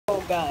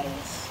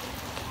Guys,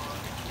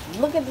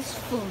 look at this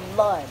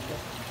flood.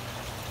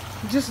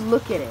 Just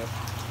look at it.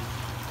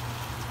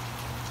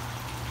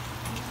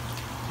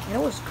 And it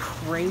was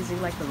crazy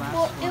like the last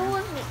one. It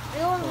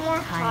was more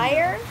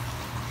higher.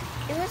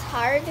 It was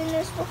higher than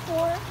this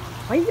before.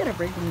 Why you gotta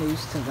break the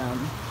news to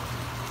them?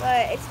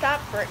 But it's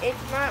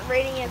not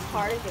raining as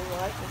hard as it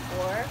was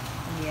before.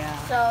 Yeah.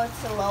 So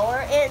it's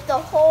lower. The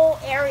whole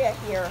area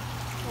here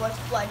was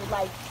flooded.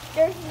 Like,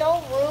 there's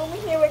no room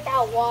here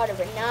without water,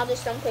 but now there's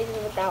some places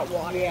without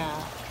water.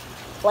 Yeah.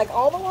 Like,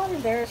 all the water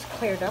there is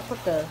cleared up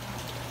with the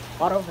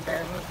water over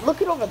there.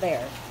 Look at over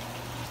there.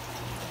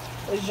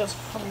 It's just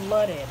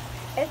flooded.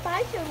 If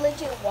I could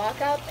legit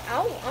walk out,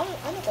 I'm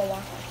gonna go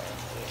walk out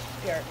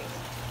there. BRB.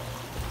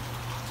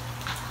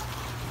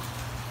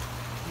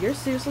 You're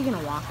seriously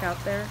gonna walk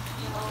out there?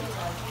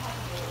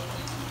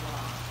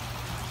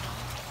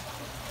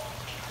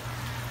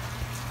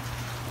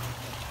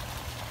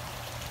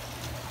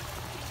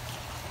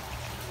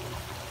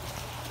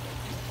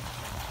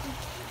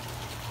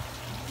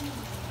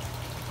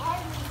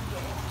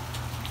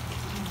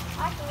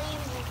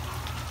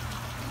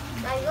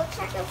 Now go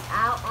check us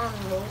out on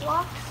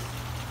Roblox.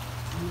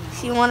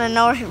 If you want to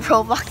know our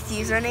Roblox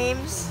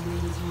usernames,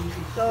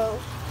 so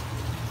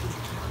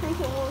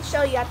we'll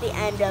show you at the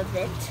end of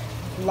it.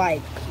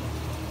 Like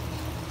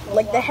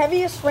the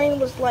heaviest rain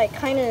was like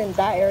kind of in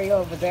that area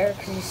over there,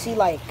 because you see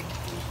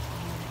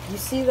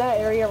that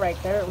area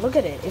right there. Look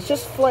at it. It's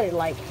just flooded.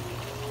 Like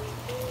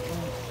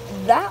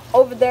that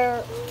over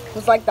there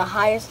was like the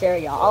highest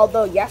area.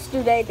 Although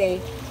yesterday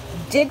they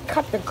did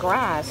cut the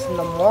grass in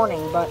the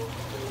morning, but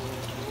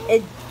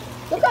it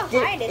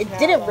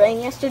didn't rain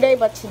yesterday.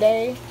 But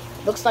today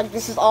looks like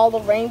this is all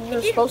the rain we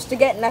were supposed to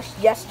get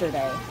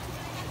yesterday.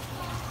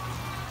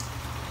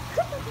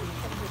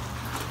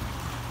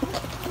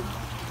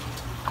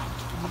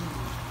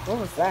 What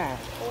was that?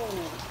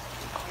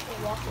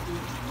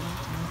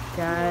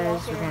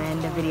 Guys, we're gonna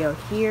end the video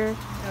here.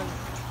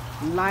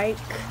 Like,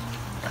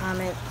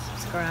 comment,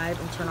 subscribe,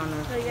 and turn on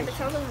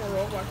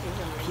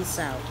notifications. Peace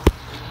out.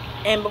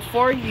 And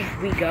before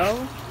we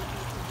go,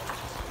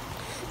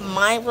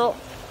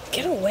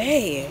 get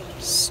away,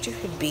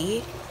 stupid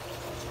bee.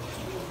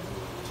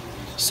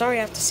 Sorry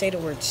I have to say the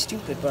word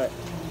stupid, but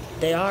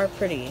they are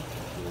pretty.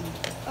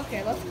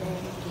 Okay, let's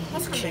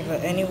go. Okay,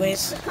 but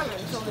anyways,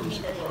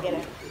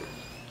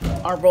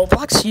 our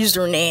Roblox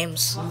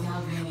usernames.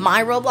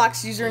 My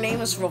Roblox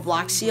username is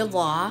Robloxia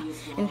Law,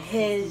 and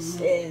his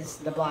is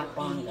the Black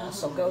Bonga.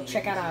 So go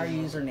check out our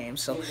username.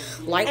 So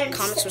like,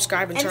 comment,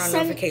 subscribe, and turn on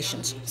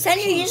notifications.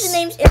 Send your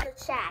usernames in the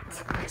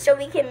chat so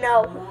we can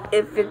know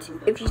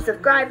if you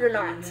subscribed or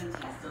not.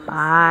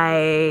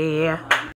 Bye.